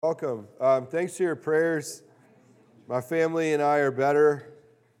Welcome. Thanks for your prayers. My family and I are better.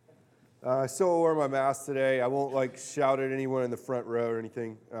 I still wear my mask today. I won't shout at anyone in the front row or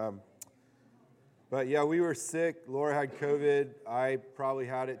anything. But yeah, we were sick. Laura had COVID. I probably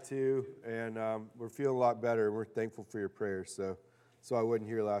had it too, and we're feeling a lot better. We're thankful for your prayers. So I wasn't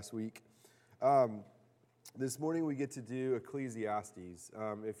here last week. This morning we get to do Ecclesiastes.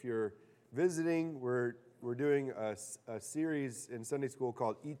 If you're visiting, we're doing a series in Sunday school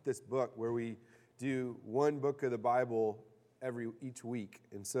called Eat This Book, where we do one book of the Bible each week.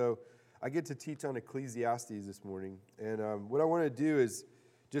 And so I get to teach on Ecclesiastes this morning. And what I want to do is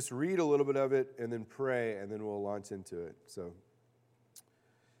just read a little bit of it and then pray, and then we'll launch into it. So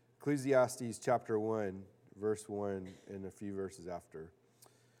Ecclesiastes chapter 1, verse 1, and a few verses after.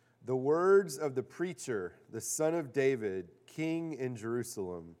 The words of the preacher, the son of David, king in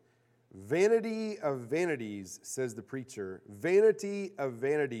Jerusalem. Vanity of vanities, says the preacher. Vanity of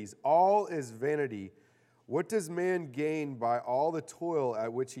vanities. All is vanity. What does man gain by all the toil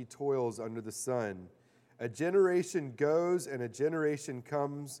at which he toils under the sun? A generation goes and a generation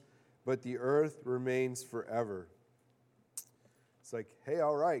comes, but the earth remains forever. It's like, hey,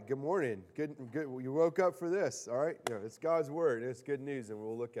 all right, good morning. Good. You woke up for this, all right? It's God's word. It's good news, and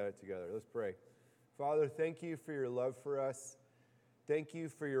we'll look at it together. Let's pray. Father, thank you for your love for us. Thank you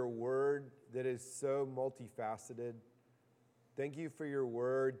for your word that is so multifaceted. Thank you for your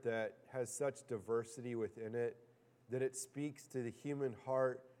word that has such diversity within it, that it speaks to the human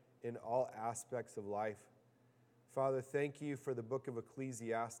heart in all aspects of life. Father, thank you for the book of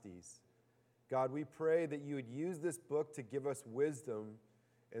Ecclesiastes. God, we pray that you would use this book to give us wisdom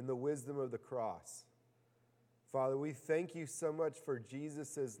and the wisdom of the cross. Father, we thank you so much for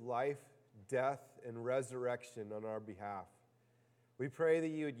Jesus' life, death, and resurrection on our behalf. We pray that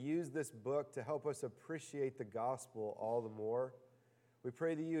you would use this book to help us appreciate the gospel all the more. We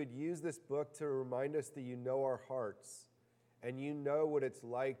pray that you would use this book to remind us that you know our hearts and you know what it's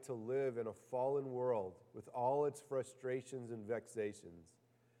like to live in a fallen world with all its frustrations and vexations.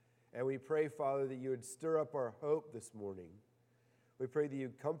 And we pray, Father, that you would stir up our hope this morning. We pray that you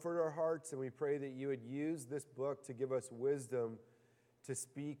would comfort our hearts, and we pray that you would use this book to give us wisdom to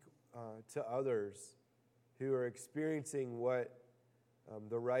speak to others who are experiencing what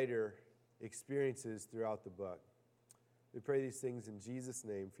the writer experiences throughout the book. We pray these things in Jesus'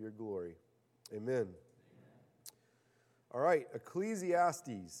 name for your glory. Amen. All right,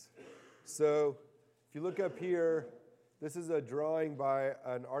 Ecclesiastes. So if you look up here, this is a drawing by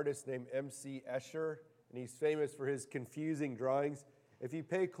an artist named M.C. Escher, and he's famous for his confusing drawings. If you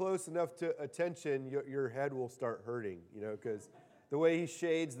pay close enough attention, your head will start hurting, because the way he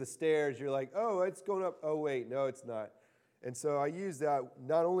shades the stairs, you're like, oh, it's going up. Oh, wait, no, it's not. And so I use that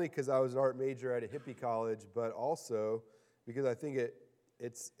not only because I was an art major at a hippie college, but also because I think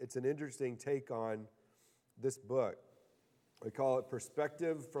it's an interesting take on this book. We call it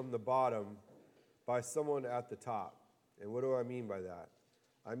Perspective from the Bottom by someone at the top. And what do I mean by that?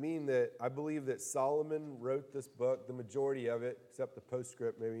 I mean that I believe that Solomon wrote this book, the majority of it, except the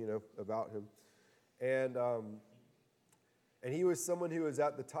postscript, maybe, about him. And he was someone who was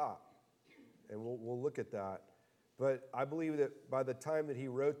at the top. And we'll look at that. But I believe that by the time that he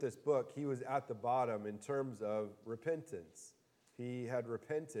wrote this book, he was at the bottom in terms of repentance. He had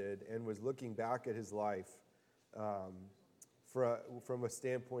repented and was looking back at his life from a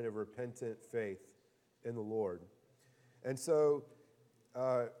standpoint of repentant faith in the Lord. And so,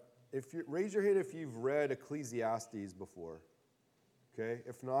 raise your hand if you've read Ecclesiastes before. Okay?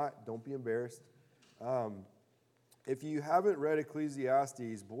 If not, don't be embarrassed. If you haven't read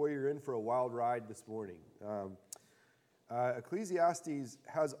Ecclesiastes, boy, you're in for a wild ride this morning. Ecclesiastes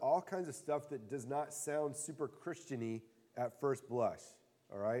has all kinds of stuff that does not sound super Christian-y at first blush,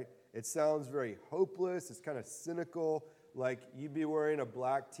 all right? It sounds very hopeless. It's kind of cynical, like you'd be wearing a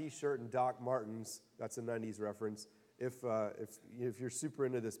black T-shirt and Doc Martens. That's a 90s reference, if you're super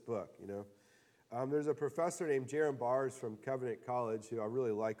into this book, There's a professor named Jaron Bars from Covenant College who I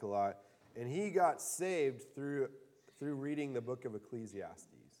really like a lot, and he got saved through reading the book of Ecclesiastes.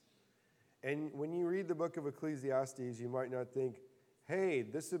 And when you read the book of Ecclesiastes, you might not think, hey,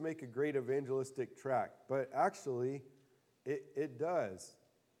 this would make a great evangelistic tract. But actually, it does.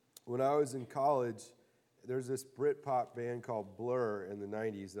 When I was in college, there's this Britpop band called Blur in the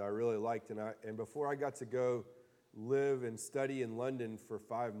 90s that I really liked. And before I got to go live and study in London for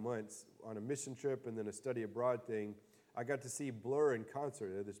 5 months on a mission trip and then a study abroad thing, I got to see Blur in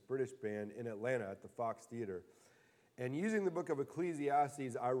concert. They're this British band in Atlanta at the Fox Theater. And using the book of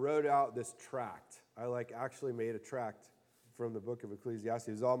Ecclesiastes, I wrote out this tract. I actually made a tract from the book of Ecclesiastes.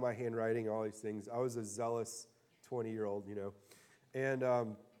 It was all my handwriting, all these things. I was a zealous 20-year-old, And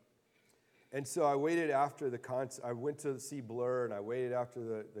And so I waited after the concert. I went to see Blur, and I waited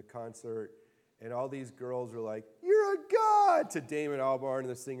after the concert, and all these girls were like, "You're a god!" to Damon Albarn,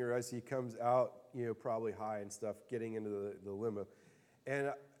 the singer, as he comes out, probably high and stuff, getting into the limo.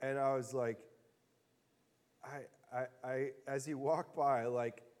 And I was like, I as he walked by,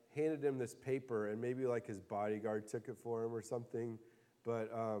 I handed him this paper, and maybe his bodyguard took it for him or something. But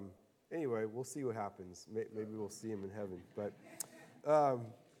anyway, we'll see what happens. Maybe we'll see him in heaven.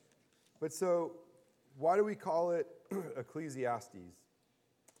 But so, why do we call it Ecclesiastes?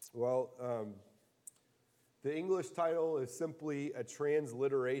 Well, the English title is simply a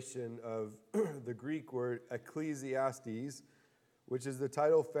transliteration of the Greek word Ecclesiastes, which is the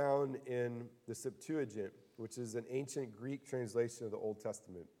title found in the Septuagint, which is an ancient Greek translation of the Old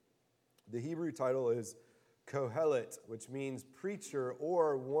Testament. The Hebrew title is Kohelet, which means preacher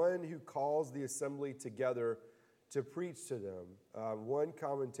or one who calls the assembly together to preach to them. One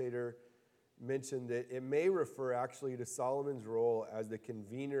commentator mentioned that it may refer actually to Solomon's role as the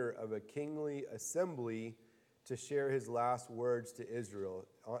convener of a kingly assembly to share his last words to Israel.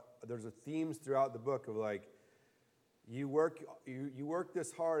 There's themes throughout the book of you work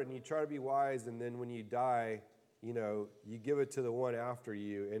this hard and you try to be wise, and then when you die, you give it to the one after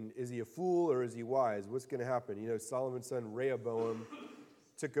you. And is he a fool or is he wise? What's going to happen? Solomon's son Rehoboam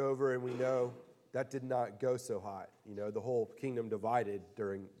took over, and we know that did not go so hot. The whole kingdom divided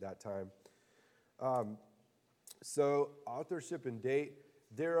during that time. So authorship and date.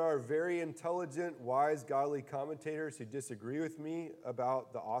 There are very intelligent, wise, godly commentators who disagree with me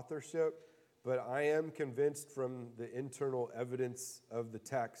about the authorship, but I am convinced from the internal evidence of the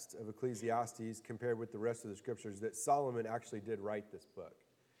text of Ecclesiastes compared with the rest of the scriptures that Solomon actually did write this book.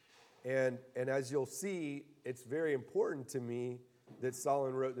 And as you'll see, it's very important to me that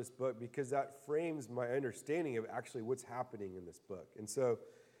Solomon wrote this book because that frames my understanding of actually what's happening in this book. And so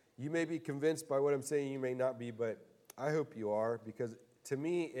you may be convinced by what I'm saying, you may not be, but I hope you are, because to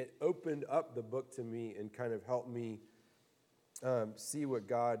me, it opened up the book to me and kind of helped me see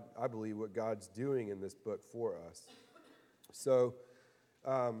I believe what God's doing in this book for us. So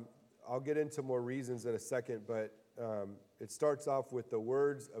I'll get into more reasons in a second, but it starts off with the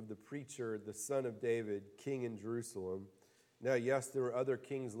words of the preacher, the son of David, king in Jerusalem. Now, yes, there were other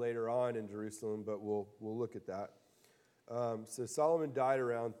kings later on in Jerusalem, but we'll look at that. So Solomon died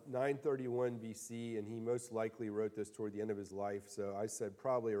around 931 BC, and he most likely wrote this toward the end of his life. So I said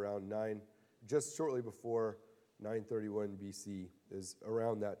probably around just shortly before 931 BC is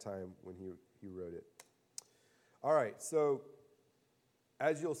around that time when he wrote it. All right, so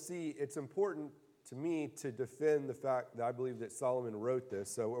as you'll see, it's important to me to defend the fact that I believe that Solomon wrote this.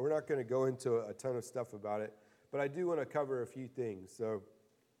 So we're not going to go into a ton of stuff about it, but I do want to cover a few things. So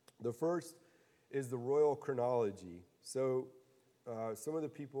the first is the royal chronology. So some of the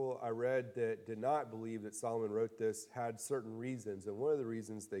people I read that did not believe that Solomon wrote this had certain reasons, and one of the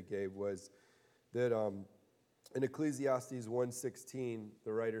reasons they gave was that in Ecclesiastes 1:16,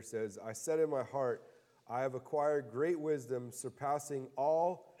 the writer says, "I said in my heart, I have acquired great wisdom, surpassing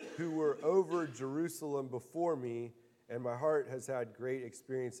all who were over Jerusalem before me, and my heart has had great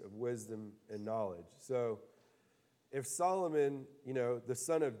experience of wisdom and knowledge." So if Solomon, the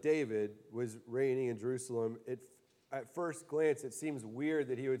son of David, was reigning in Jerusalem, at first glance, it seems weird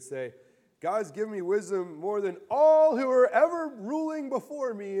that he would say, God's given me wisdom more than all who were ever ruling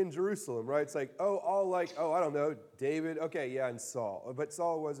before me in Jerusalem, right? It's I don't know, David, okay, yeah, and Saul. But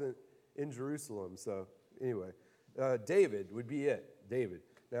Saul wasn't in Jerusalem, so anyway. David would be it, David.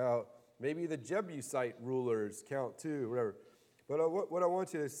 Now, maybe the Jebusite rulers count too, whatever. But what I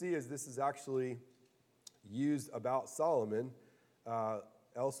want you to see is this is actually used about Solomon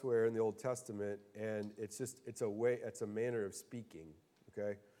elsewhere in the Old Testament, and it's a manner of speaking,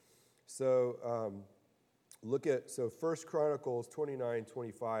 okay? So look at 1 Chronicles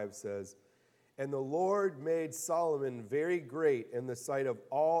 29:25 says, "And the Lord made Solomon very great in the sight of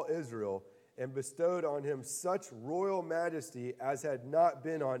all Israel, and bestowed on him such royal majesty as had not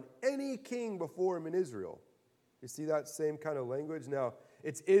been on any king before him in Israel." You see that same kind of language? Now,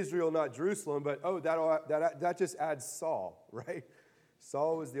 it's Israel, not Jerusalem, but that just adds Saul, right?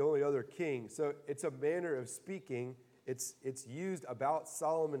 Saul was the only other king. So it's a manner of speaking. It's used about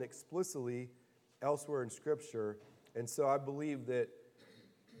Solomon explicitly elsewhere in Scripture. And so I believe that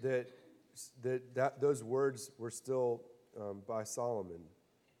those words were still by Solomon.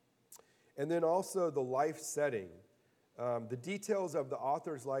 And then also the life setting. The details of the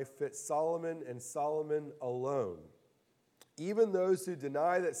author's life fit Solomon and Solomon alone. Even those who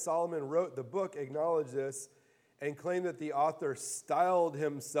deny that Solomon wrote the book acknowledge this and claim that the author styled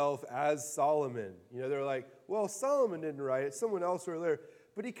himself as Solomon. They're like, well, Solomon didn't write it, someone else wrote it later.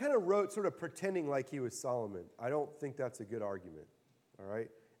 but he kind of wrote sort of pretending like he was Solomon. I don't think that's a good argument, all right?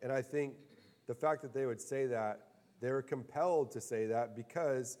 And I think the fact that they would say that, they were compelled to say that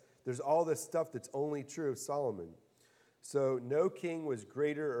because there's all this stuff that's only true of Solomon. So no king was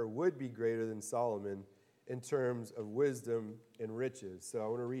greater or would be greater than Solomon in terms of wisdom and riches. So I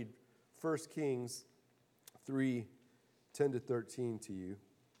want to read 1 Kings 3, 10 to 13 to you.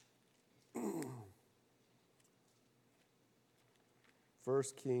 1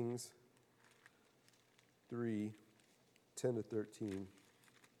 Kings 3, 10 to 13.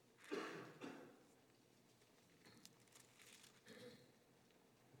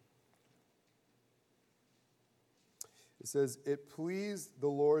 It says, "It pleased the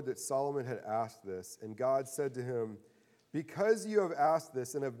Lord that Solomon had asked this, and God said to him, 'Because you have asked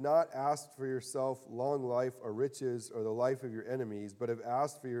this and have not asked for yourself long life or riches or the life of your enemies, but have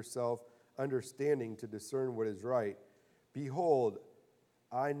asked for yourself understanding to discern what is right, behold,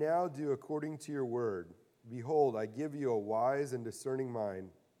 I now do according to your word. Behold, I give you a wise and discerning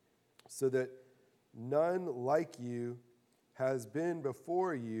mind, so that none like you has been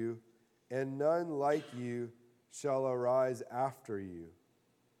before you, and none like you shall arise after you.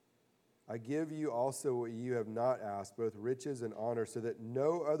 I give you also what you have not asked, both riches and honor, so that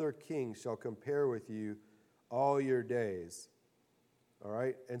no other king shall compare with you all your days.'" All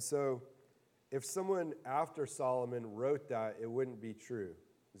right? And so if someone after Solomon wrote that, it wouldn't be true.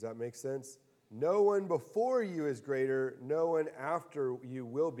 Does that make sense? No one before you is greater, no one after you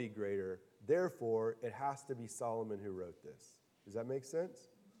will be greater. Therefore, it has to be Solomon who wrote this. Does that make sense?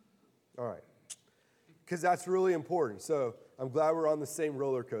 All right. Because that's really important. So I'm glad we're on the same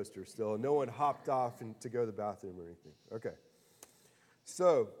roller coaster still, and no one hopped off to go to the bathroom or anything. Okay.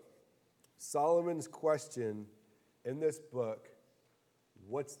 So Solomon's question in this book,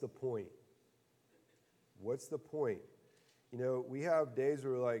 what's the point? What's the point? You know, we have days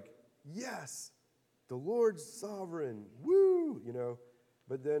where we're like, yes, the Lord's sovereign, woo, you know.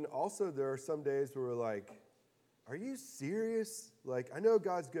 But then also there are some days where we're like, are you serious? Like, I know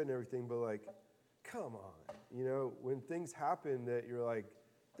God's good and everything, but like, come on. You know, when things happen that you're like,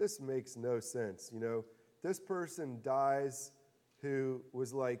 this makes no sense. You know, this person dies who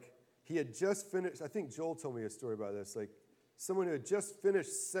was like, he had just finished, I think Joel told me a story about this, like someone who had just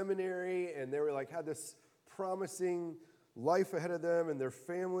finished seminary and they were like, had this promising life ahead of them, and their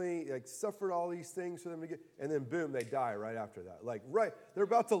family like suffered all these things for them to get, and then boom, they die right after that. Like, right, they're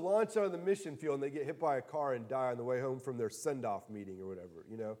about to launch out of the mission field and they get hit by a car and die on the way home from their send-off meeting or whatever,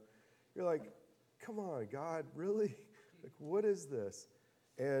 you know? You're like, come on, God, really? Like, what is this?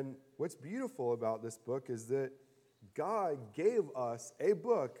 And what's beautiful about this book is that God gave us a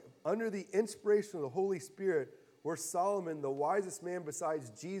book under the inspiration of the Holy Spirit where Solomon, the wisest man besides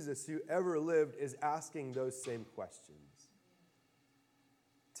Jesus who ever lived, is asking those same questions.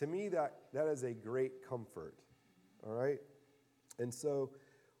 To me, that is a great comfort, all right? And so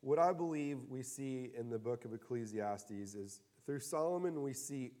what I believe we see in the book of Ecclesiastes is through Solomon we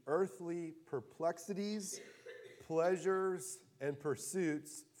see earthly perplexities, pleasures, and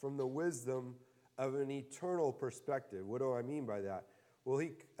pursuits from the wisdom of an eternal perspective. What do I mean by that? Well,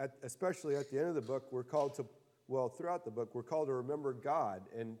 especially at the end of the book, throughout the book, we're called to remember God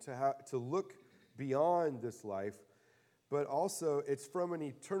and to look beyond this life. But also, it's from an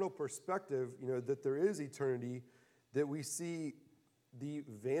eternal perspective, you know, that there is eternity, that we see the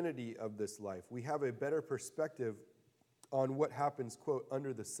vanity of this life. We have a better perspective on what happens, quote,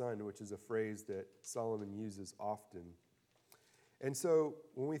 under the sun, which is a phrase that Solomon uses often. And so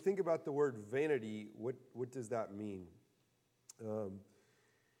when we think about the word vanity, what does that mean?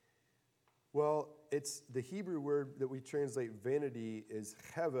 Well, it's the Hebrew word that we translate vanity is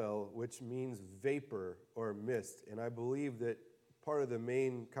hevel, which means vapor or mist. And I believe that part of the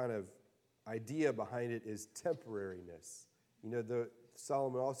main kind of idea behind it is temporariness. You know,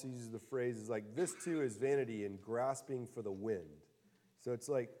 Solomon also uses the phrase is like, this too is vanity and grasping for the wind. So it's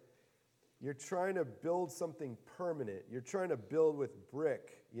like you're trying to build something permanent. You're trying to build with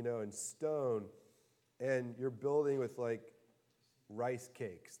brick, you know, and stone, and you're building with like rice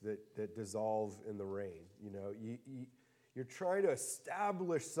cakes that dissolve in the rain. You know, you're trying to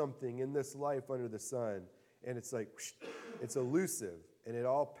establish something in this life under the sun, and it's like, it's elusive, and it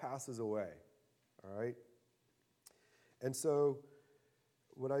all passes away, all right? And so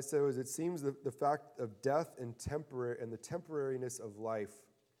what I said was it seems that the fact of death and the temporariness of life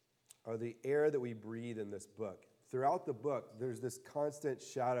are the air that we breathe in this book. Throughout the book, there's this constant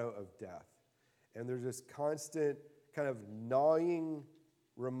shadow of death, and there's this constant kind of gnawing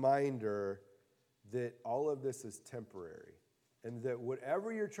reminder that all of this is temporary, and that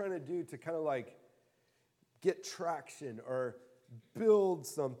whatever you're trying to do to kind of like get traction or build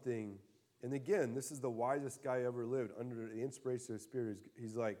something. And again, this is the wisest guy ever lived under the inspiration of the Spirit.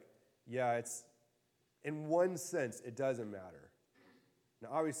 He's like, yeah, it's, in one sense, it doesn't matter. Now,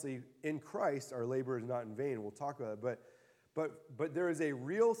 obviously, in Christ, our labor is not in vain. We'll talk about it. But there is a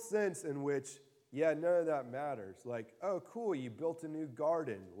real sense in which, yeah, none of that matters. Like, oh, cool, you built a new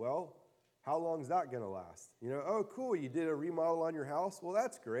garden. Well, how long is that going to last? Oh, cool, you did a remodel on your house. Well,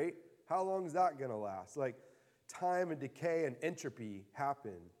 that's great. How long is that going to last? Like, time and decay and entropy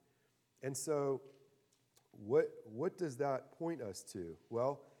happen. And so what does that point us to?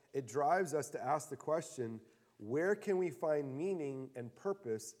 Well, it drives us to ask the question, where can we find meaning and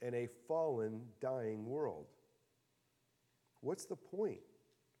purpose in a fallen, dying world? What's the point?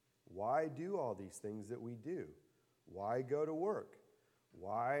 Why do all these things that we do? Why go to work?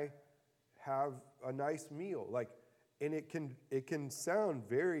 Why have a nice meal? And it can sound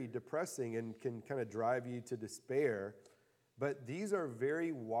very depressing and can kind of drive you to despair, but these are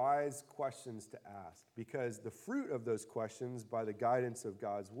very wise questions to ask, because the fruit of those questions, by the guidance of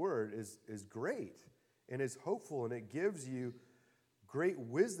God's word, is great and is hopeful, and it gives you great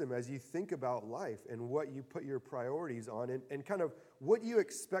wisdom as you think about life and what you put your priorities on, and kind of what you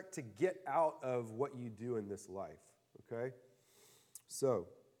expect to get out of what you do in this life, okay? So,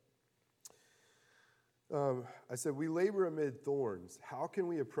 I said, we labor amid thorns. How can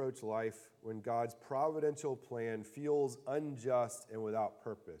we approach life when God's providential plan feels unjust and without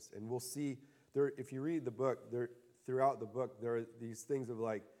purpose? And we'll see, if you read the book, throughout the book, there are these things of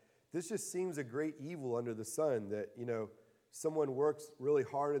like, this just seems a great evil under the sun, that, someone works really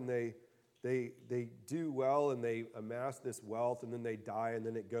hard and they do well and they amass this wealth, and then they die, and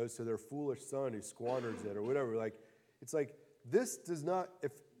then it goes to their foolish son who squanders it or whatever. It's like, this does not,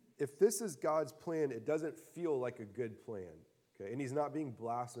 if this is God's plan, it doesn't feel like a good plan, okay? And he's not being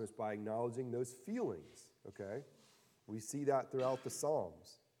blasphemous by acknowledging those feelings, okay? We see that throughout the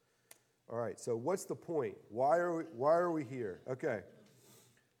Psalms. All right, so what's the point? Why are we here? Okay.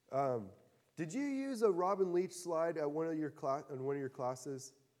 Did you use a Robin Leach slide at one of your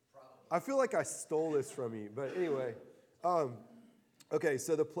classes? Probably. I feel like I stole this from you, but anyway. Okay,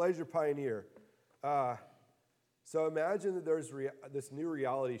 so the Pleasure Pioneer. So imagine that there's this new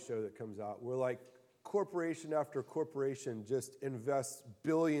reality show that comes out where like corporation after corporation just invests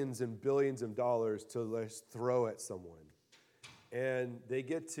billions and billions of dollars to just throw at someone. And they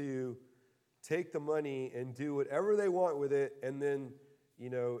get to take the money and do whatever they want with it, and then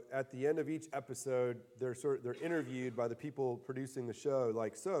at the end of each episode, they're interviewed by the people producing the show,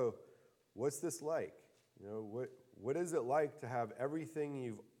 like, so, what's this like? What is it like to have everything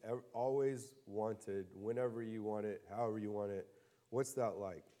you've always wanted, whenever you want it, however you want it? What's that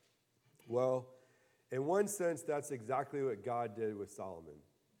like? Well, in one sense, that's exactly what God did with Solomon.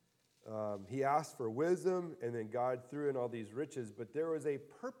 He asked for wisdom, and then God threw in all these riches, but there was a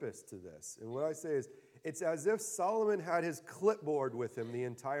purpose to this. And what I say is, it's as if Solomon had his clipboard with him the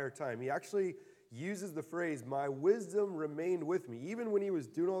entire time. He actually uses the phrase, my wisdom remained with me, even when he was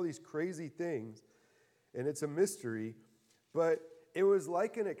doing all these crazy things. And it's a mystery, but it was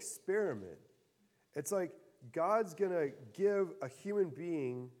like an experiment. It's like God's going to give a human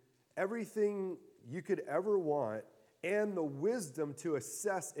being everything you could ever want and the wisdom to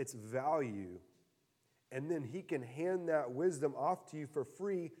assess its value. And then he can hand that wisdom off to you for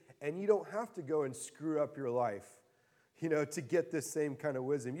free, and you don't have to go and screw up your life, to get this same kind of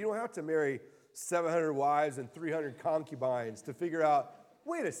wisdom. You don't have to marry 700 wives and 300 concubines to figure out,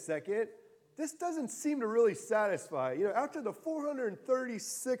 wait a second, this doesn't seem to really satisfy. After the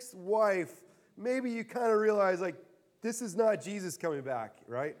 436th wife, maybe you kind of realize, like, this is not Jesus coming back,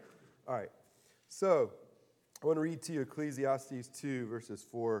 right? All right. So I want to read to you Ecclesiastes 2, verses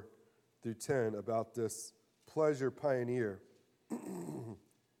 4 through 10 about this pleasure pioneer.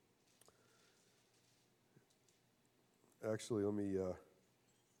 Actually, I'm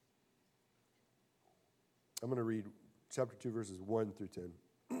going to read chapter 2, verses 1 through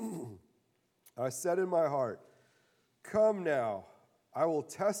 10. I said in my heart, come now, I will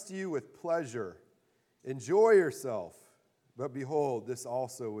test you with pleasure. Enjoy yourself. But behold, this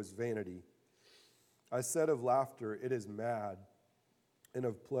also was vanity. I said of laughter, it is mad, and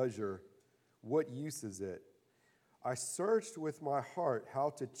of pleasure, what use is it? I searched with my heart how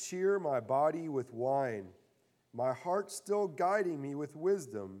to cheer my body with wine, my heart still guiding me with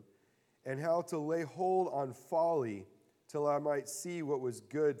wisdom, and how to lay hold on folly till I might see what was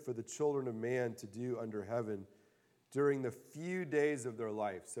good for the children of man to do under heaven during the few days of their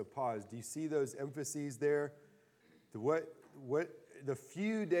life. So pause. Do you see those emphases there? The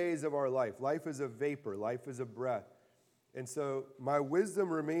few days of our life. Life is a vapor. Life is a breath. And so my wisdom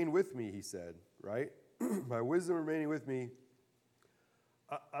remained with me, he said, right? My wisdom remaining with me,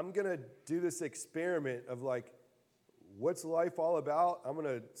 I'm going to do this experiment of like, what's life all about? I'm going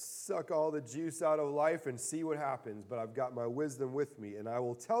to suck all the juice out of life and see what happens, but I've got my wisdom with me, and I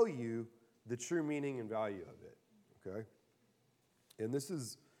will tell you the true meaning and value of it, okay? And this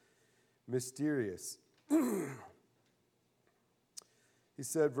is mysterious. He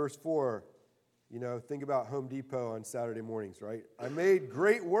said, verse 4, think about Home Depot on Saturday mornings, right? I made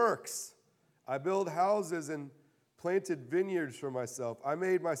great works. I built houses and planted vineyards for myself. I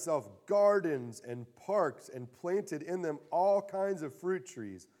made myself gardens and parks and planted in them all kinds of fruit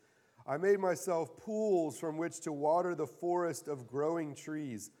trees. I made myself pools from which to water the forest of growing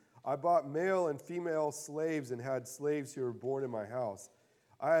trees. I bought male and female slaves and had slaves who were born in my house.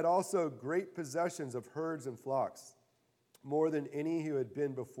 I had also great possessions of herds and flocks, more than any who had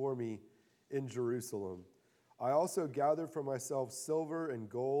been before me in Jerusalem. I also gathered for myself silver and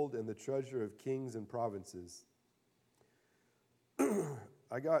gold and the treasure of kings and provinces.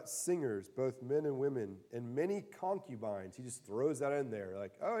 I got singers, both men and women, and many concubines. He just throws that in there,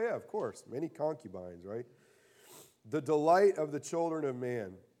 like, oh yeah, of course, many concubines, right? The delight of the children of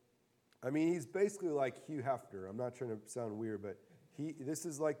man. I mean, he's basically like Hugh Hefner. I'm not trying to sound weird, but this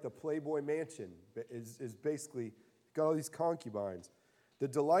is like the Playboy Mansion, is basically got all these concubines. The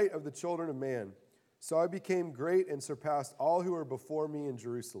delight of the children of man. So I became great and surpassed all who were before me in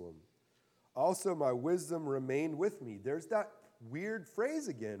Jerusalem. Also, my wisdom remained with me. There's that weird phrase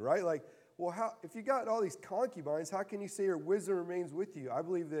again, right? Like, well, if you got all these concubines, how can you say your wisdom remains with you? I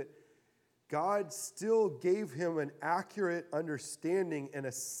believe that God still gave him an accurate understanding and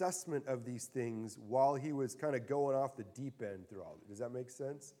assessment of these things while he was kind of going off the deep end through all of it. Does that make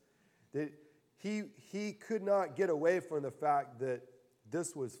sense? That he could not get away from the fact that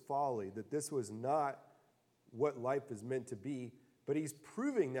this was folly, that this was not what life is meant to be. But he's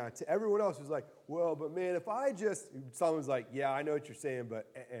proving that to everyone else who's like, well, but man, if I just, someone's like, yeah, I know what you're saying, but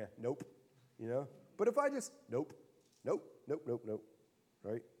nope, But if I just, nope,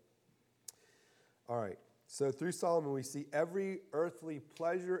 right? All right, so through Solomon, we see every earthly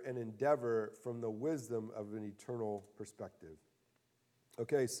pleasure and endeavor from the wisdom of an eternal perspective.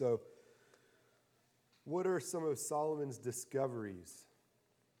 Okay, so what are some of Solomon's discoveries?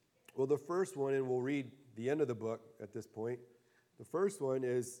 Well, the first one, and we'll read the end of the book at this point, the first one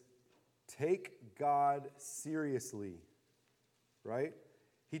is take God seriously, right?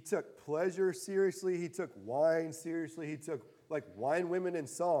 He took pleasure seriously. He took wine seriously. He took like wine, women, and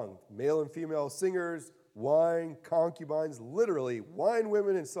song, male and female singers, wine, concubines, literally wine,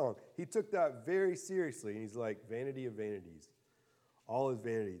 women, and song. He took that very seriously. And he's like, vanity of vanities. All is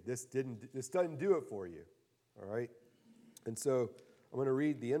vanity. This doesn't do it for you, all right? And so I'm going to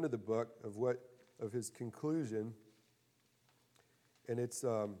read the end of the book of his conclusion. And it's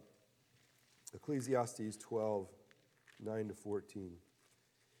Ecclesiastes 12, 9 to 14.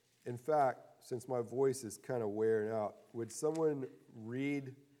 In fact, since my voice is kind of wearing out, would someone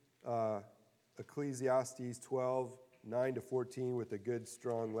read Ecclesiastes 12, 9 to 14 with a good,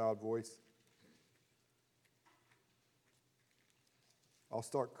 strong, loud voice? I'll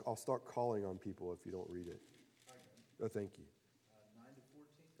start calling on people if you don't read it. Oh, thank you. 9 to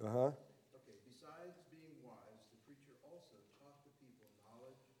 14? Uh-huh. Okay. Besides being wise, the preacher also taught the people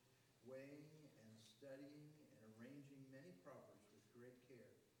knowledge, weighing and studying and arranging many proverbs with great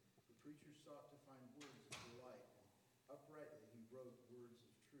care. The preacher sought to find words of delight, and uprightly he wrote words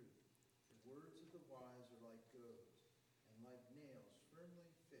of truth. The words of the wise are like goads, and like nails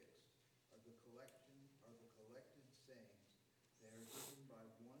firmly fixed are the collected sayings. They are given by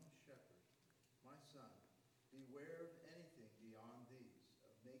one shepherd. My son, beware of anything beyond these.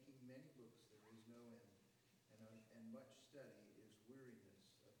 Of making many books there is no end, and much study is weariness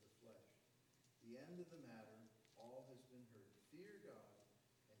of the flesh. The end of the matter, all has been heard. Fear God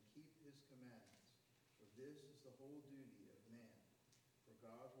and keep his commandments, for this is the whole duty of man. For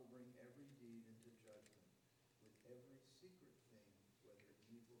God will bring every deed into judgment, with every secret thing, whether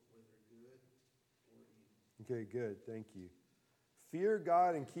good or evil. Okay, good. Thank you. Fear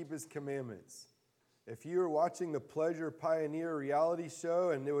God and keep his commandments. If you were watching the Pleasure Pioneer reality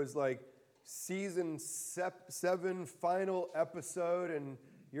show and it was like season 7 final episode and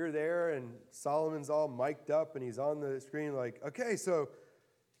you're there and Solomon's all mic'd up and he's on the screen like, okay, so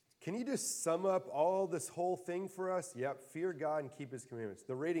can you just sum up all this whole thing for us? Yep, fear God and keep his commandments.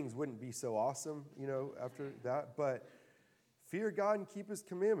 The ratings wouldn't be so awesome, after that, but fear God and keep his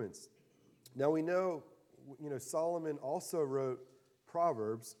commandments. Now we know, Solomon also wrote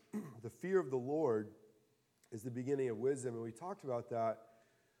Proverbs. The fear of the Lord is the beginning of wisdom. And we talked about that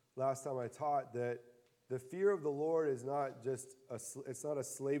last time I taught, that the fear of the Lord is not just it's not a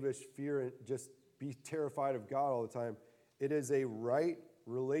slavish fear and just be terrified of God all the time. It is a right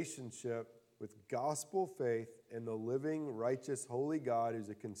relationship with gospel faith and the living, righteous, holy God who's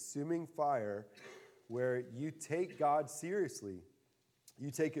a consuming fire, where you take God seriously.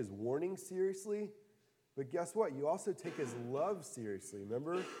 You take his warning seriously, but guess what? You also take his love seriously.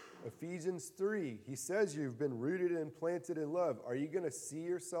 Remember Ephesians 3, he says you've been rooted and planted in love. Are you going to see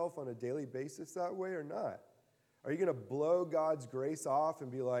yourself on a daily basis that way or not? Are you going to blow God's grace off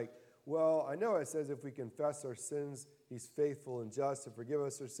and be like, well, I know it says if we confess our sins, he's faithful and just to forgive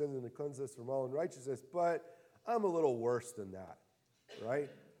us our sins and to cleanse us from all unrighteousness, but I'm a little worse than that, right?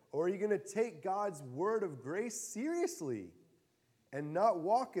 Or are you going to take God's word of grace seriously and not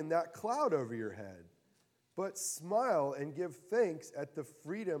walk in that cloud over your head, but smile and give thanks at the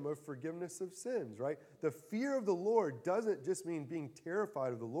freedom of forgiveness of sins, right? The fear of the Lord doesn't just mean being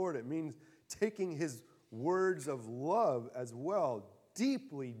terrified of the Lord. It means taking his words of love as well,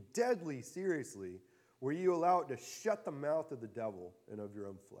 deeply, deadly seriously, where you allow it to shut the mouth of the devil and of your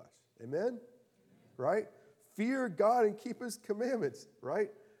own flesh. Amen? Right? Fear God and keep his commandments, right?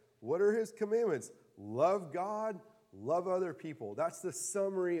 What are his commandments? Love God, love other people. That's the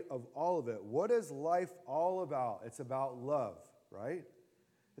summary of all of it. What is life all about? It's about love, right?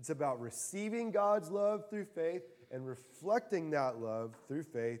 It's about receiving God's love through faith and reflecting that love through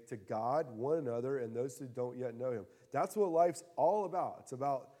faith to God, one another, and those who don't yet know him. That's what life's all about. It's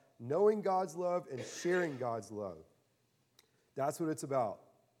about knowing God's love and sharing God's love. That's what it's about.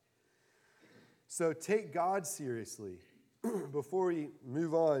 So take God seriously. Before we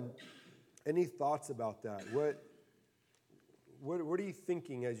move on, any thoughts about that? What are you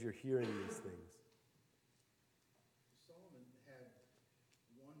thinking as you're hearing these things? Solomon had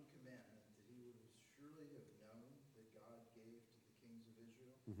one commandment that he would surely have known that God gave to the kings of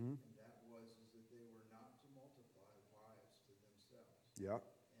Israel, and that was that they were not to multiply wives to themselves. Yeah.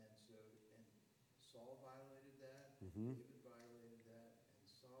 And Saul violated that, David violated that, and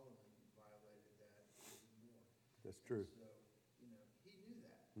Solomon violated that even more. That's true. And so, he knew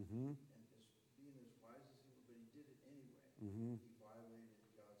that. Mm-hmm. And being as wise as he was, but he did it anyway. Mm-hmm. He violated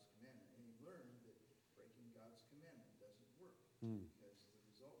God's commandment. And he learned that breaking God's commandment doesn't work. Because the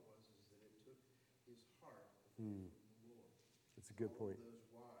result was that it took his heart away from the Lord. That's a good point. All of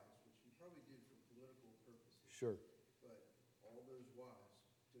those wives, which he probably did for political purposes. Sure. But all those wives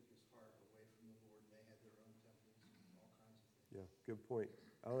took his heart away from the Lord, and they had their own temples and all kinds of things. Yeah, good point.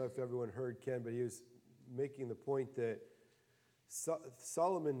 I don't know if everyone heard Ken, but he was making the point that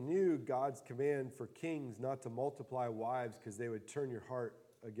Solomon knew God's command for kings not to multiply wives because they would turn your heart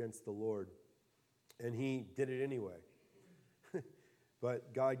against the Lord. And he did it anyway.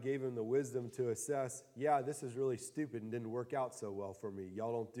 But God gave him the wisdom to assess, yeah, this is really stupid and didn't work out so well for me.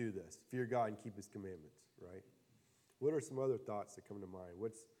 Y'all don't do this. Fear God and keep his commandments, right? What are some other thoughts that come to mind?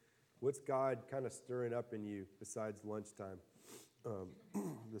 What's God kind of stirring up in you besides lunchtime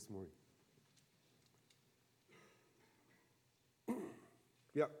this morning?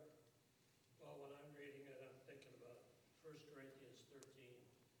 Yep. Well, when I'm reading it, I'm thinking about 1 Corinthians 13.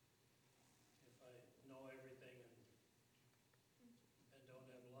 If I know everything and don't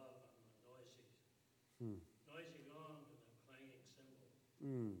have love, I'm a noisy gong and a clanging cymbal.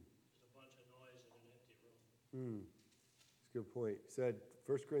 There's a bunch of noise in an empty room. That's a good point. It said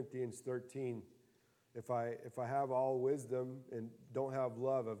 1 Corinthians 13, if I have all wisdom and don't have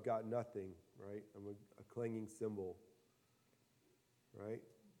love, I've got nothing, right? I'm a clanging cymbal. Right?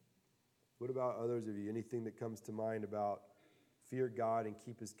 What about others of you? Anything that comes to mind about fear God and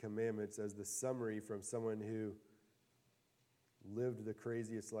keep his commandments as the summary from someone who lived the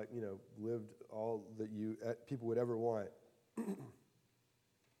craziest life, lived all that people would ever want? Well, he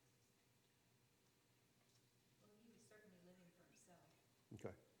was certainly living for himself.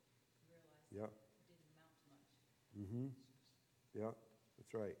 Okay. He realized Yeah. it didn't amount to much. Yeah,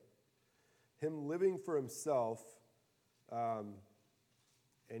 that's right. Him living for himself,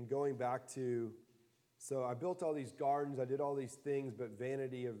 and going back to, so I built all these gardens, I did all these things, but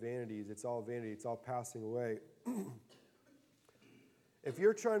vanity of vanities, it's all vanity, it's all passing away. If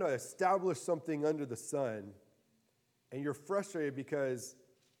you're trying to establish something under the sun, and you're frustrated because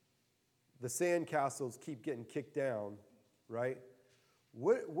the sandcastles keep getting kicked down, right?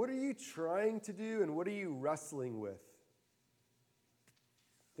 What are you trying to do, and what are you wrestling with?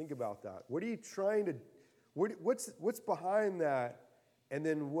 Think about that. What are you trying to, what's behind that? And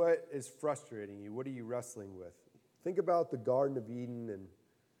then what is frustrating you? What are you wrestling with? Think about the Garden of Eden and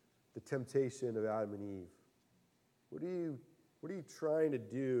the temptation of Adam and Eve. What are you trying to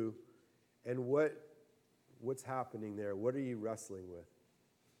do, and what's happening there? What are you wrestling with?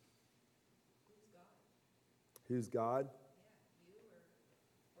 Who's God? Who's God? Yeah, you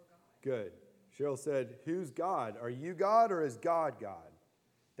or God? Good. Cheryl said, who's God? Are you God or is God God?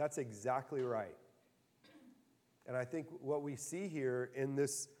 That's exactly right. And I think what we see here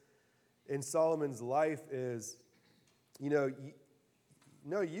in Solomon's life is, you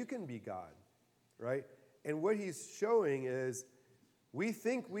can be God, right? And what he's showing is we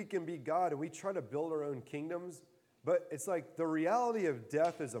think we can be God and we try to build our own kingdoms, but it's like the reality of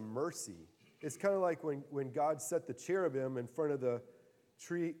death is a mercy. It's kind of like when God set the cherubim in front of the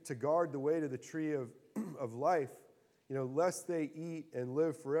tree to guard the way to the tree of life, lest they eat and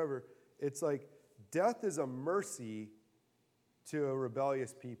live forever. It's like death is a mercy to a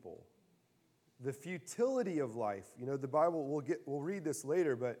rebellious people. The futility of life, the Bible, we'll read this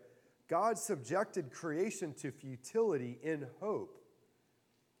later, but God subjected creation to futility in hope.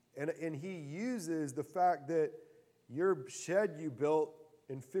 And he uses the fact that your shed you built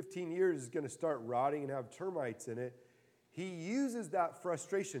in 15 years is going to start rotting and have termites in it. He uses that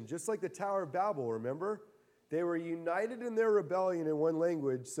frustration, just like the Tower of Babel, remember? They were united in their rebellion in one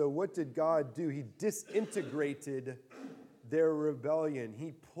language. So what did God do? He disintegrated their rebellion.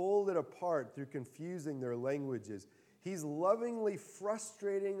 He pulled it apart through confusing their languages. He's lovingly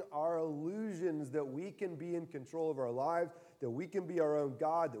frustrating our illusions that we can be in control of our lives, that we can be our own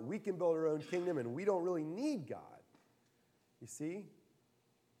God, that we can build our own kingdom, and we don't really need God. You see?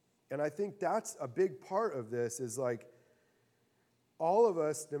 And I think that's a big part of this is like all of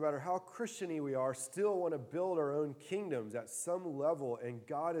us, no matter how Christian-y we are, still want to build our own kingdoms at some level, and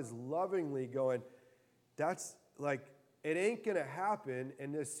God is lovingly going, that's like, it ain't going to happen.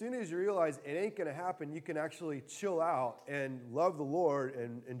 And as soon as you realize it ain't going to happen, you can actually chill out and love the Lord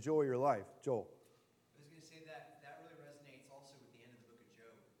and enjoy your life. Joel. I was going to say that really resonates also with the end of the book of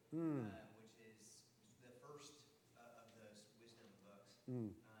Job, which is the first of those wisdom books,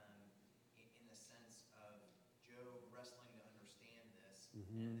 in the sense of Job wrestling to understand this. And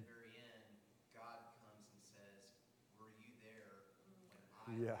at the very end, God comes and says, were you there when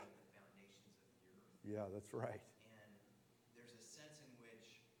I laid the foundations of the earth? Yeah, that's right. There's a sense in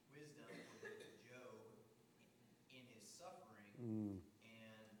which wisdom for Job in his suffering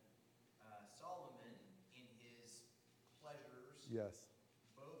and Solomon in his pleasures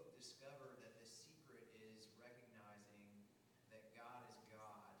both discover that the secret is recognizing that God is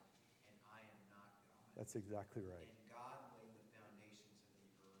God and I am not God. That's exactly right. And God laid the foundations of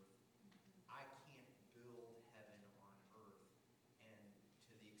the earth. I can't build heaven on earth. And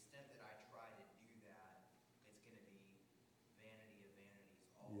to the extent that I try to do that, it's going to be vanity of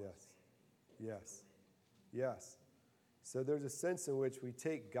vanities, all Yes. vanity. Yes. Yes. So there's a sense in which we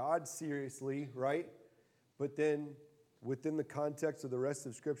take God seriously, right? But then within the context of the rest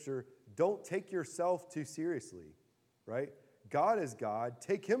of Scripture, don't take yourself too seriously, right? God is God.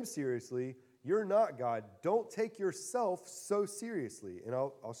 Take him seriously. You're not God. Don't take yourself so seriously. And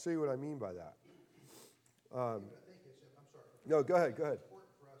I'll show you what I mean by that. I think it's, I'm sorry. No, go ahead. It's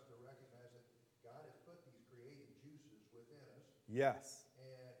important for us to recognize that God has put these creative juices within us, Yes,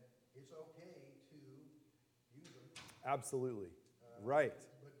 and it's okay to use them. absolutely. Right.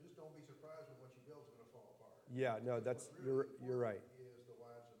 But just don't be surprised when what you build is going to fall apart. Yeah, no, that's What's really you're right. important is the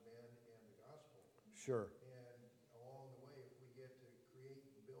lives of men and the gospel. Sure. And along the way, if we get to create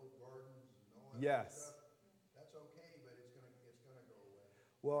and build gardens and all that Yes. stuff, that's okay, but it's gonna go away.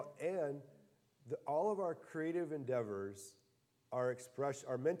 Well, and all of our creative endeavors are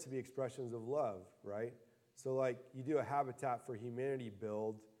meant to be expressions of love, right? So like you do a Habitat for Humanity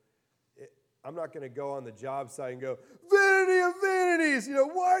build, I'm not going to go on the job site and go, vanity of vanities,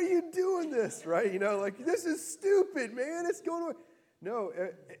 why are you doing this, right? Like this is stupid, man, it's going away. No,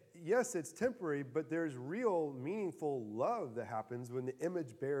 yes, it's temporary, but there's real meaningful love that happens when the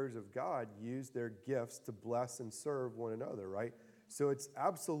image bearers of God use their gifts to bless and serve one another, right? So it's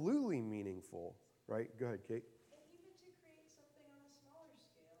absolutely meaningful, right? Go ahead, Kate. And even to create something on a smaller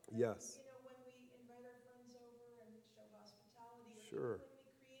scale. Yes. When we invite our friends over and show hospitality, or Sure. even when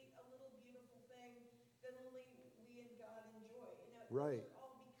we create a little beautiful thing that only we and God enjoy. Right. Those are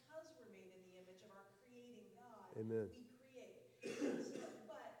all because we're made in the image of our creating God. Amen. We create.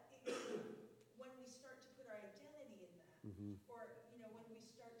 When we start to put our identity in that, or when we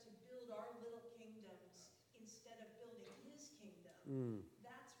start to build our little kingdoms instead of building his kingdom,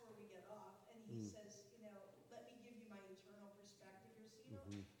 that's where we get off. And he says, let me give you my eternal perspective here,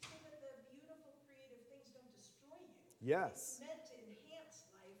 so that the beautiful creative things don't destroy you. Yes. It's meant to enhance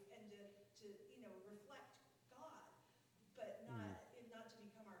life and to reflect God, but not to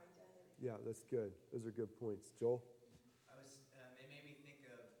become our identity. Yeah, that's good. Those are good points. Joel? It made me think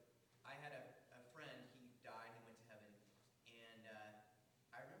of, I had a friend, he died, he went to heaven, and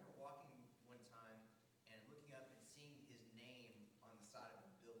I remember walking one time and looking up and seeing his name on the side of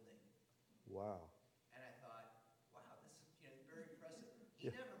a building. Wow. And I thought, wow, this is very impressive. He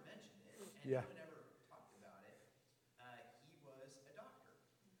never and Yeah. no one ever talked about it. He was a doctor,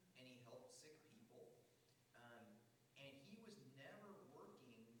 and he helped sick people. And he was never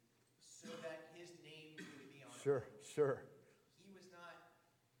working so that his name would be on a Sure, building. sure. He was not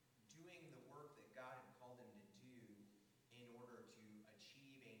doing the work that God had called him to do in order to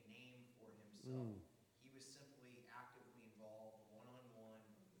achieve a name for himself. He was simply actively involved one-on-one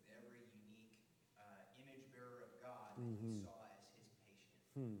with every unique image bearer of God that he saw as his patient.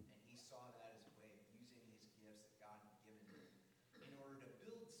 And he saw that as a way of using his gifts that God had given him in order to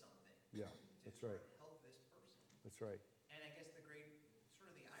build something. Yeah, To that's sort right. of help this person. That's right. And I guess the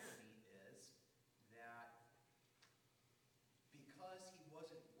irony is that because he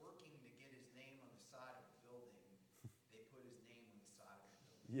wasn't working to get his name on the side of the building, they put his name on the side of the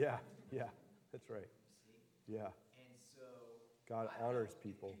building. Yeah, yeah, that's right. See? Yeah, And so God I don't honors know if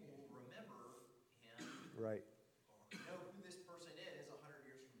people. will remember him Right. or know who this person is 100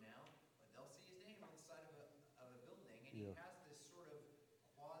 years from now, but they'll see his name on the side of a building, and he Yeah. has this sort of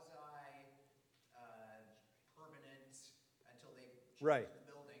quasi permanent until they change Right.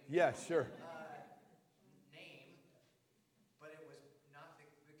 the building. Yeah, sure. Name, but it was not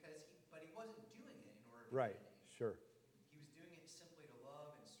but he wasn't doing it in order to Right, get a name. sure. He was doing it simply to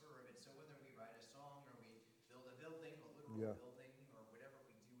love and serve. And so whether we write a song or we build a building, a literal Yeah. building, or whatever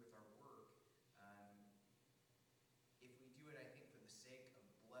we do with our work, if we do it, I think, for the sake of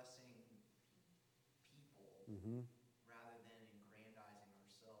blessing people rather than aggrandizing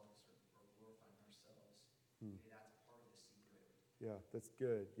ourselves or glorifying ourselves, maybe that's part of the secret. Yeah, that's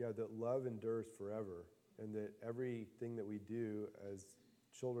good. Yeah, that love endures forever, and that everything that we do as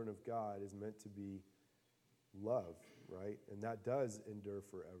children of God is meant to be love, right? And that does endure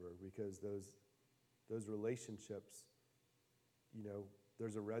forever because those relationships,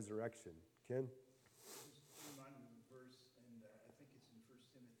 there's a resurrection. Ken? Just reminded me of a verse, and I think it's in 1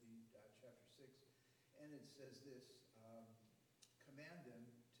 Timothy chapter 6, and it says this, command them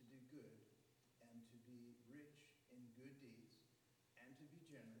to do good and to be rich in good deeds and to be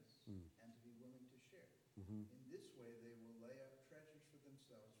generous and to be willing to share. In this way they will lay up treasures for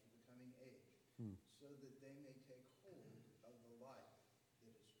themselves for the coming age, so that they may take hold of the life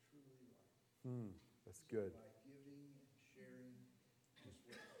that is truly life. That's So good. by giving and sharing, just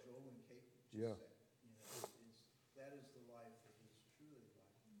what Joel and Kate just Yeah. said, that is the life that is truly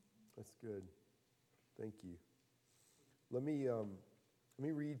life. That's good. Thank you. Let me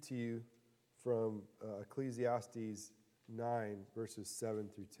read to you from Ecclesiastes 9, verses 7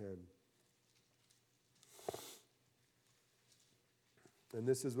 through 10. And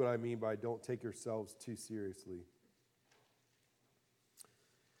this is what I mean by don't take yourselves too seriously.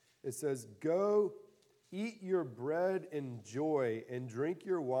 It says, "Go, eat your bread in joy and drink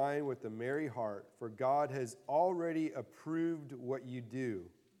your wine with a merry heart, for God has already approved what you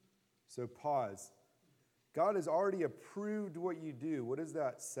do." So pause. God has already approved what you do. What does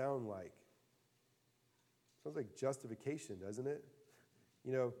that sound like? Sounds like justification, doesn't it?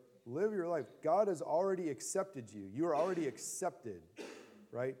 Live your life. God has already accepted you. You are already accepted,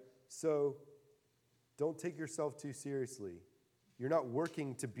 right? So don't take yourself too seriously. You're not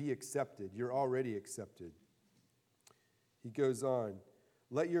working to be accepted. You're already accepted. He goes on,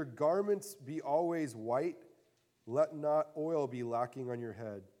 "Let your garments be always white. Let not oil be lacking on your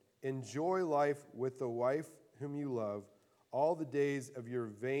head. Enjoy life with the wife whom you love all the days of your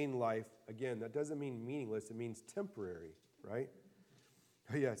vain life." Again, that doesn't mean meaningless. It means temporary, right?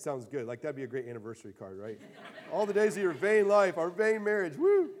 Oh, yeah, sounds good. Like, that'd be a great anniversary card, right? All the days of your vain life, our vain marriage.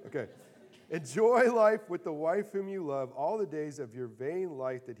 Woo! Okay. "Enjoy life with the wife whom you love all the days of your vain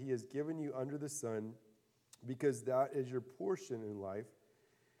life that he has given you under the sun, because that is your portion in life,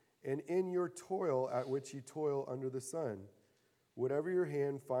 and in your toil at which you toil under the sun. Whatever your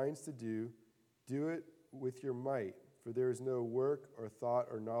hand finds to do, do it with your might, for there is no work or thought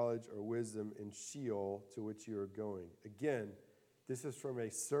or knowledge or wisdom in Sheol to which you are going." Again, this is from a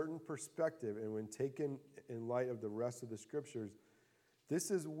certain perspective, and when taken in light of the rest of the scriptures,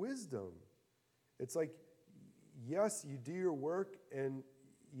 this is wisdom. It's like, yes, you do your work, and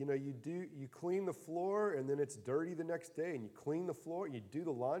you clean the floor, and then it's dirty the next day, and you clean the floor, and you do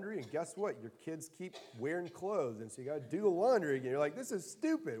the laundry, and guess what? Your kids keep wearing clothes, and so you got to do the laundry again. You're like, this is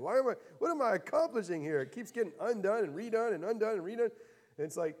stupid. What am I accomplishing here? It keeps getting undone and redone and undone and redone. And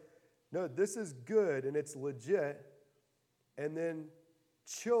it's like, no, this is good, and it's legit. And then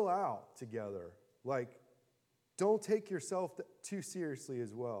chill out together. Like, don't take yourself too seriously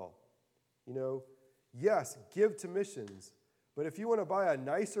as well. Yes, give to missions. But if you want to buy a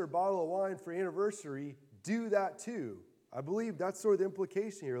nicer bottle of wine for anniversary, do that too. I believe that's sort of the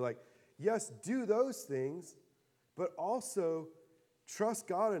implication here. Like, yes, do those things, but also trust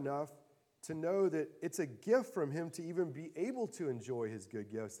God enough to know that it's a gift from him to even be able to enjoy his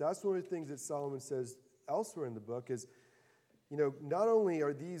good gifts. That's one of the things that Solomon says elsewhere in the book is, not only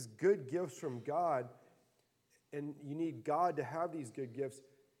are these good gifts from God, and you need God to have these good gifts,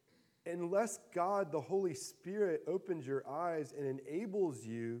 unless God, the Holy Spirit, opens your eyes and enables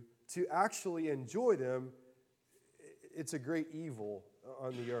you to actually enjoy them, it's a great evil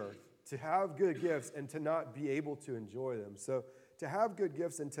on the earth. To have good gifts and to not be able to enjoy them. So to have good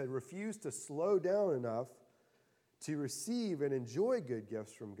gifts and to refuse to slow down enough to receive and enjoy good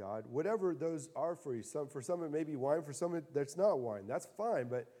gifts from God, whatever those are for you. For some it may be wine, for some that's not wine. That's fine,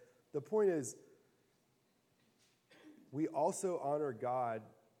 but the point is we also honor God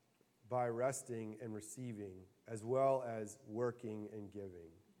by resting and receiving as well as working and giving.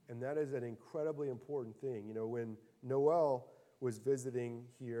 And that is an incredibly important thing. When Noel was visiting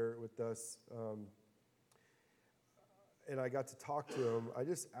here with us, and I got to talk to him, I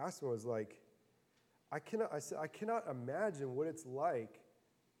just asked him, I was like, I cannot imagine what it's like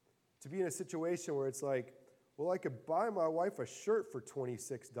to be in a situation where it's like, well, I could buy my wife a shirt for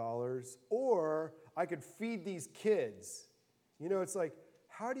 $26, or I could feed these kids. It's like,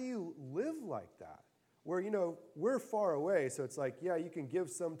 how do you live like that? Where, we're far away, so it's like, yeah, you can give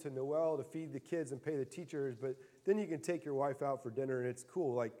some to Noel to feed the kids and pay the teachers, but then you can take your wife out for dinner and it's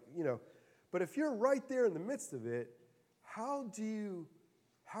cool. But if you're right there in the midst of it, how do you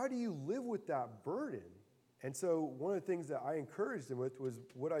live with that burden? And so one of the things that I encouraged him with was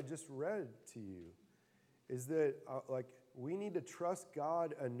what I just read to you, is that we need to trust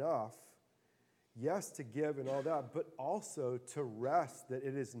God enough, yes, to give and all that, but also to rest that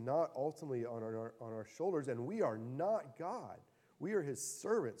it is not ultimately on our shoulders, and we are not God. We are his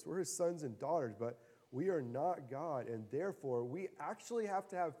servants. We're his sons and daughters, but we are not God, and therefore we actually have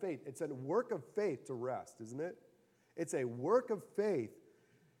to have faith. It's a work of faith to rest, isn't it? It's a work of faith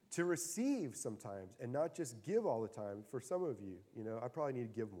to receive sometimes and not just give all the time. For some of you, I probably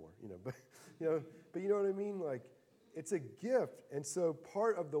need to give more, but you know what I mean? Like, it's a gift. And so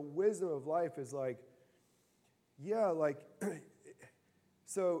part of the wisdom of life is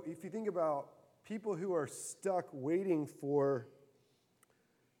so if you think about people who are stuck waiting for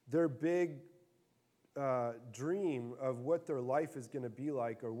their big dream of what their life is going to be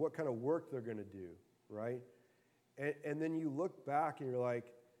like or what kind of work they're going to do, right? And then you look back and you're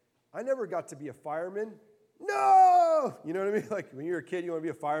like, I never got to be a fireman. No! You know what I mean? Like when you're a kid, you want to be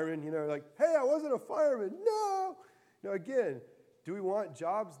a fireman, like, hey, I wasn't a fireman. No! Now, again, do we want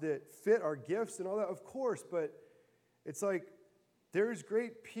jobs that fit our gifts and all that? Of course, but it's like there's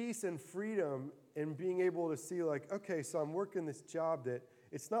great peace and freedom in being able to see okay, so I'm working this job that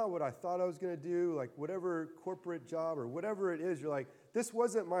it's not what I thought I was going to do, like whatever corporate job or whatever it is. You're like, this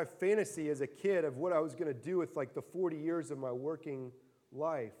wasn't my fantasy as a kid of what I was going to do with the 40 years of my working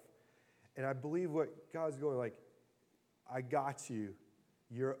life. And I believe what God's going I got you.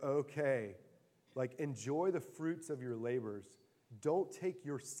 You're okay. Enjoy the fruits of your labors. Don't take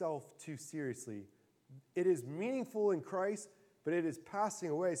yourself too seriously. It is meaningful in Christ, but it is passing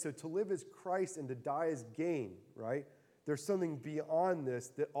away. So to live as Christ and to die as gain, right? There's something beyond this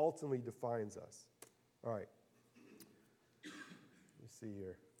that ultimately defines us. All right. Let's see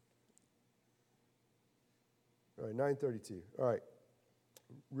here. All right, 9:32. All right.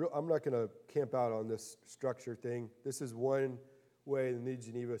 I'm not going to camp out on this structure thing. This is one way the New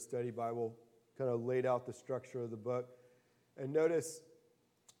Geneva Study Bible kind of laid out the structure of the book. And notice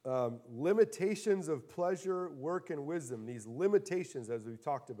limitations of pleasure, work, and wisdom. These limitations, as we've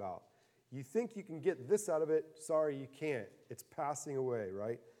talked about. You think you can get this out of it. Sorry, you can't. It's passing away,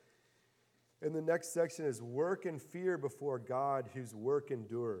 right? And the next section is work and fear before God, whose work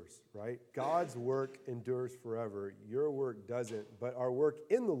endures, right? God's work endures forever. Your work doesn't, but our work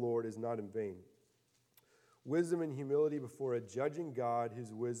in the Lord is not in vain. Wisdom and humility before a judging God,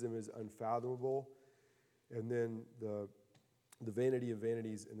 whose wisdom is unfathomable. And then the vanity of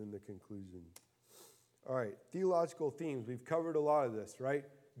vanities, and then the conclusion. All right, theological themes. We've covered a lot of this, right?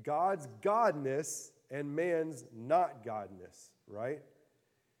 God's godness and man's not godness, right?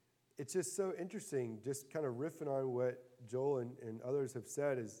 It's just so interesting, just kind of riffing on what Joel and others have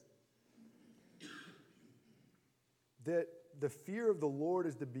said, is that the fear of the Lord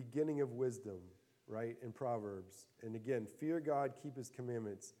is the beginning of wisdom, right, in Proverbs. And again, fear God, keep his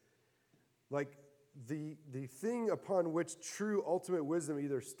commandments. The thing upon which true ultimate wisdom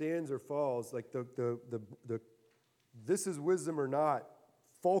either stands or falls, the this is wisdom or not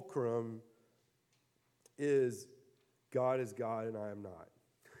fulcrum, is God and I am not.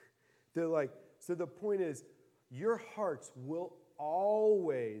 So the point is, your hearts will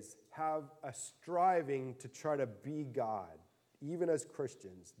always have a striving to try to be God, even as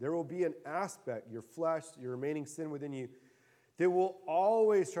Christians. There will be an aspect, your flesh, your remaining sin within you, that will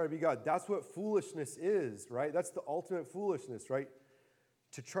always try to be God. That's what foolishness is, right? That's the ultimate foolishness, right?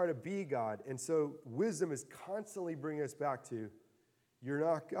 To try to be God. And so wisdom is constantly bringing us back to, you're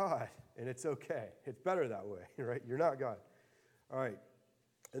not God, and it's okay. It's better that way, right? You're not God. All right.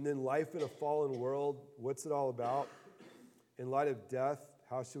 And then life in a fallen world, what's it all about? In light of death,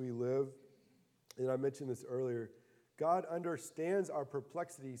 how should we live? And I mentioned this earlier. God understands our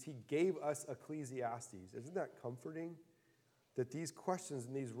perplexities. He gave us Ecclesiastes. Isn't that comforting? That these questions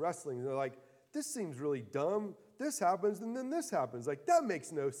and these wrestlings, they're like, this seems really dumb. This happens, and then this happens. Like, that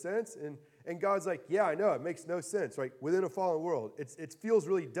makes no sense. And God's like, yeah, I know, it makes no sense, right? Within a fallen world. It feels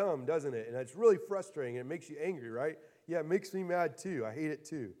really dumb, doesn't it? And it's really frustrating, and it makes you angry, right? Yeah, it makes me mad too. I hate it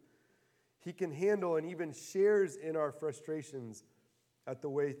too. He can handle and even shares in our frustrations at the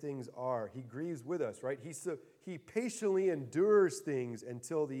way things are. He grieves with us, right? He patiently endures things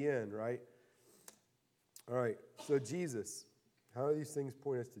until the end, right? All right, so Jesus. How do these things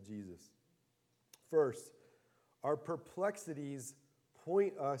point us to Jesus? First, our perplexities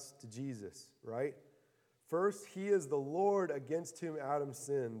point us to Jesus, right? First, he is the Lord against whom Adam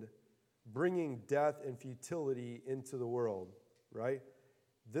sinned, bringing death and futility into the world, right?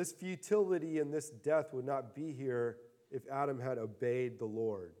 This futility and this death would not be here if Adam had obeyed the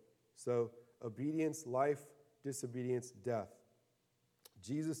Lord. So, obedience, life; disobedience, death.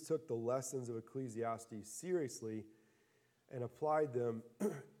 Jesus took the lessons of Ecclesiastes seriously and applied them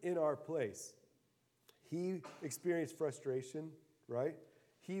in our place. He experienced frustration, right?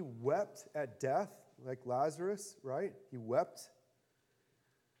 He wept at death, like Lazarus, right? He wept.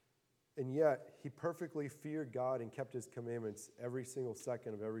 And yet, he perfectly feared God and kept his commandments every single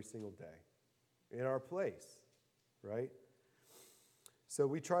second of every single day in our place, right? So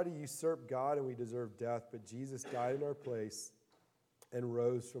we try to usurp God and we deserve death, but Jesus died in our place and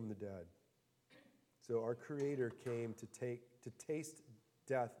rose from the dead. So our Creator came to taste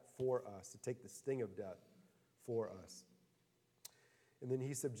death for us, to take the sting of death for us. And then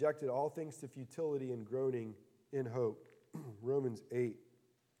he subjected all things to futility and groaning in hope. Romans 8,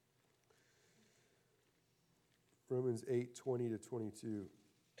 20 to 22.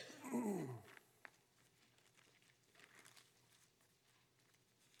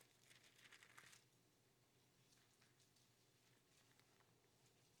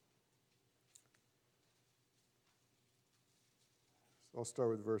 I'll start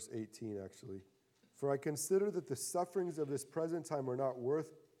with verse 18, actually. For I consider that the sufferings of this present time are not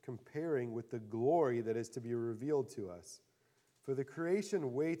worth comparing with the glory that is to be revealed to us. For the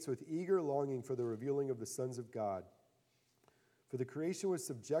creation waits with eager longing for the revealing of the sons of God. For the creation was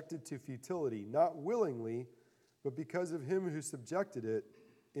subjected to futility, not willingly, but because of him who subjected it,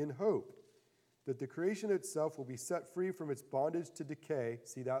 in hope that the creation itself will be set free from its bondage to decay.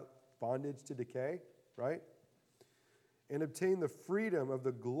 See that? Bondage to decay, right? And obtain the freedom of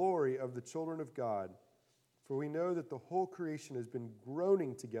the glory of the children of God. For we know that the whole creation has been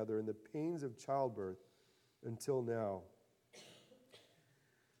groaning together in the pains of childbirth until now.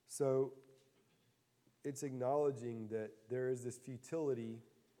 So it's acknowledging that there is this futility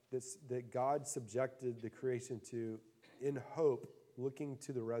that God subjected the creation to in hope, looking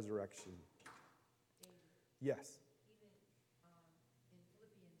to the resurrection. Yes. Even in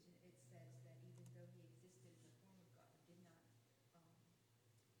Philippians, it says that even though he existed in the form of God, he did not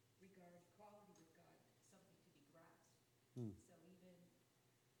regard equality with God something to be grasped. So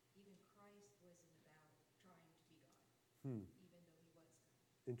even Christ wasn't about trying to be God, even though he was God.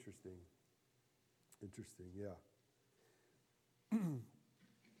 Interesting, yeah.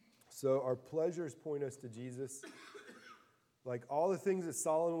 So our pleasures point us to Jesus. Like all the things that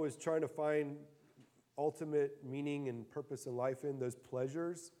Solomon was trying to find ultimate meaning and purpose in life in, those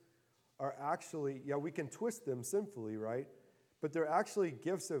pleasures are actually, we can twist them sinfully, right? But they're actually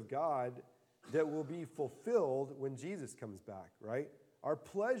gifts of God that will be fulfilled when Jesus comes back, right? Our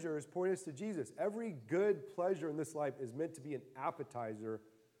pleasures point us to Jesus. Every good pleasure in this life is meant to be an appetizer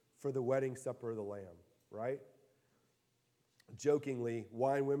for the wedding supper of the Lamb, right? Jokingly,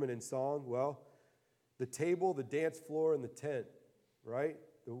 wine, women, and song. Well, the table, the dance floor, and the tent, right?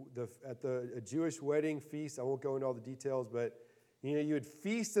 At a Jewish wedding feast, I won't go into all the details, but you would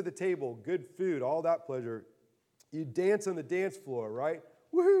feast at the table, good food, all that pleasure. You'd dance on the dance floor, right?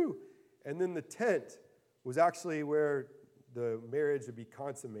 Woohoo! And then the tent was actually where the marriage would be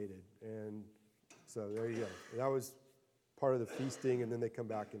consummated. And so there you go. That was part of the feasting, and then they come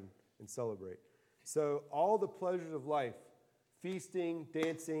back and celebrate. So all the pleasures of life, feasting,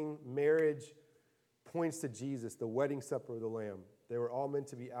 dancing, marriage, points to Jesus, the wedding supper of the Lamb. They were all meant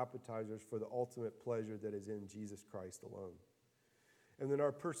to be appetizers for the ultimate pleasure that is in Jesus Christ alone. And then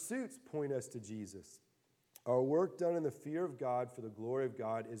our pursuits point us to Jesus. Our work done in the fear of God for the glory of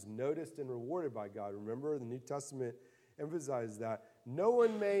God is noticed and rewarded by God. Remember, the New Testament emphasizes that. No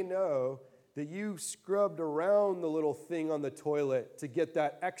one may know that you scrubbed around the little thing on the toilet to get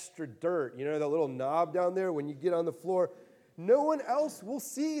that extra dirt. You know, that little knob down there when you get on the floor. No one else will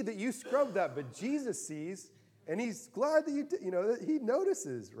see that you scrubbed that, but Jesus sees, and he's glad that that he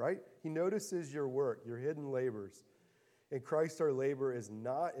notices, right? He notices your work, your hidden labors. In Christ, our labor is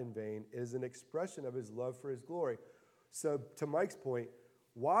not in vain. It is an expression of his love for his glory. So to Mike's point,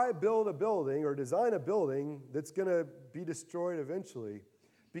 why build a building or design a building that's going to be destroyed eventually?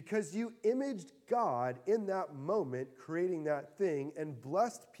 Because you imaged God in that moment, creating that thing, and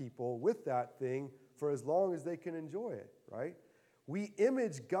blessed people with that thing for as long as they can enjoy it, right? We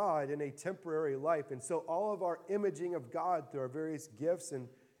image God in a temporary life. And so all of our imaging of God through our various gifts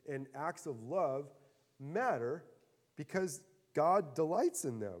and acts of love matter because God delights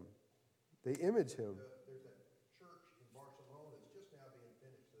in them. They image him. There's that church in Barcelona that's just now being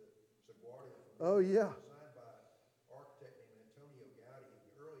finished, the Saguardia. Oh, yeah. Designed by an architect named Antonio Gaudi in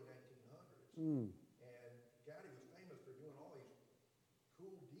the early 1900s. And Gaudi was famous for doing all these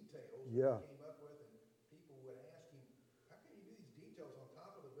cool details Yeah. that he came up with, and people would ask him, how can you do these details on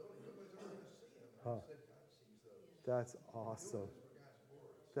top of the building? Nobody's ever going to see them. And he said, God sees those. That's awesome. Doing this for God's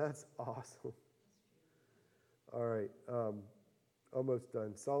glory. That's awesome. All right, almost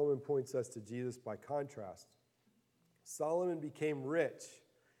done. Solomon points us to Jesus by contrast. Solomon became rich.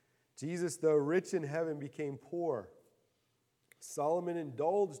 Jesus, though rich in heaven, became poor. Solomon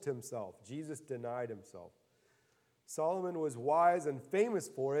indulged himself. Jesus denied himself. Solomon was wise and famous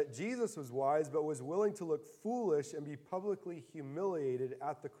for it. Jesus was wise, but was willing to look foolish and be publicly humiliated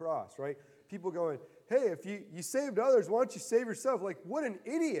at the cross, right? People going, hey, if you saved others, why don't you save yourself? Like, what an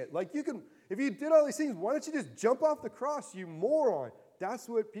idiot. Like, if you did all these things, why don't you just jump off the cross, you moron? That's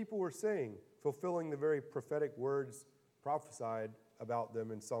what people were saying, fulfilling the very prophetic words prophesied about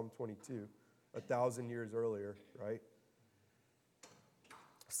them in Psalm 22, 1,000 years earlier, right?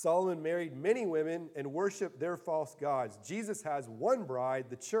 Solomon married many women and worshiped their false gods. Jesus has one bride,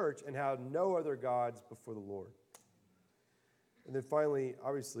 the church, and had no other gods before the Lord. And then finally,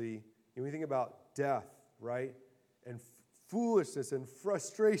 obviously, when we think about death, right? And foolishness and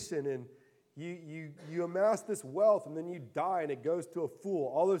frustration, and you amass this wealth and then you die and it goes to a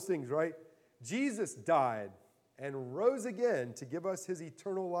fool, all those things, right? Jesus died and rose again to give us his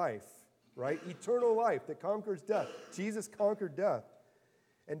eternal life, right? Eternal life that conquers death. Jesus conquered death.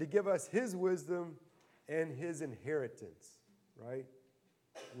 And to give us his wisdom and his inheritance, right?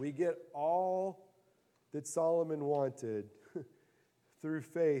 We get all that Solomon wanted through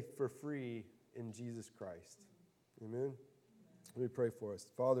faith for free in Jesus Christ. Amen? Let me pray for us.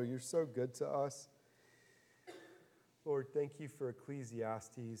 Father, you're so good to us. Lord, thank you for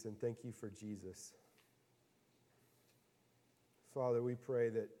Ecclesiastes and thank you for Jesus. Father, we pray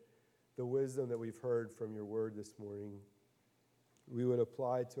that the wisdom that we've heard from your word this morning, we would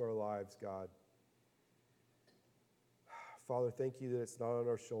apply to our lives, God. Father, thank you that it's not on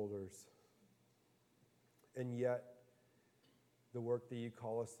our shoulders. And yet, the work that you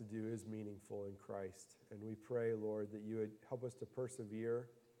call us to do is meaningful in Christ. And we pray, Lord, that you would help us to persevere,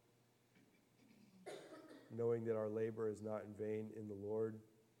 knowing that our labor is not in vain in the Lord.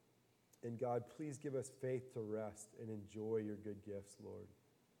 And God, please give us faith to rest and enjoy your good gifts, Lord.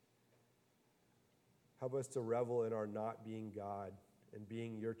 Help us to revel in our not being God and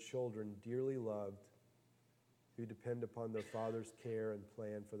being your children, dearly loved, who depend upon their Father's care and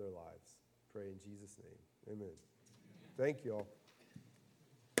plan for their lives. Pray in Jesus' name. Amen. Thank you all.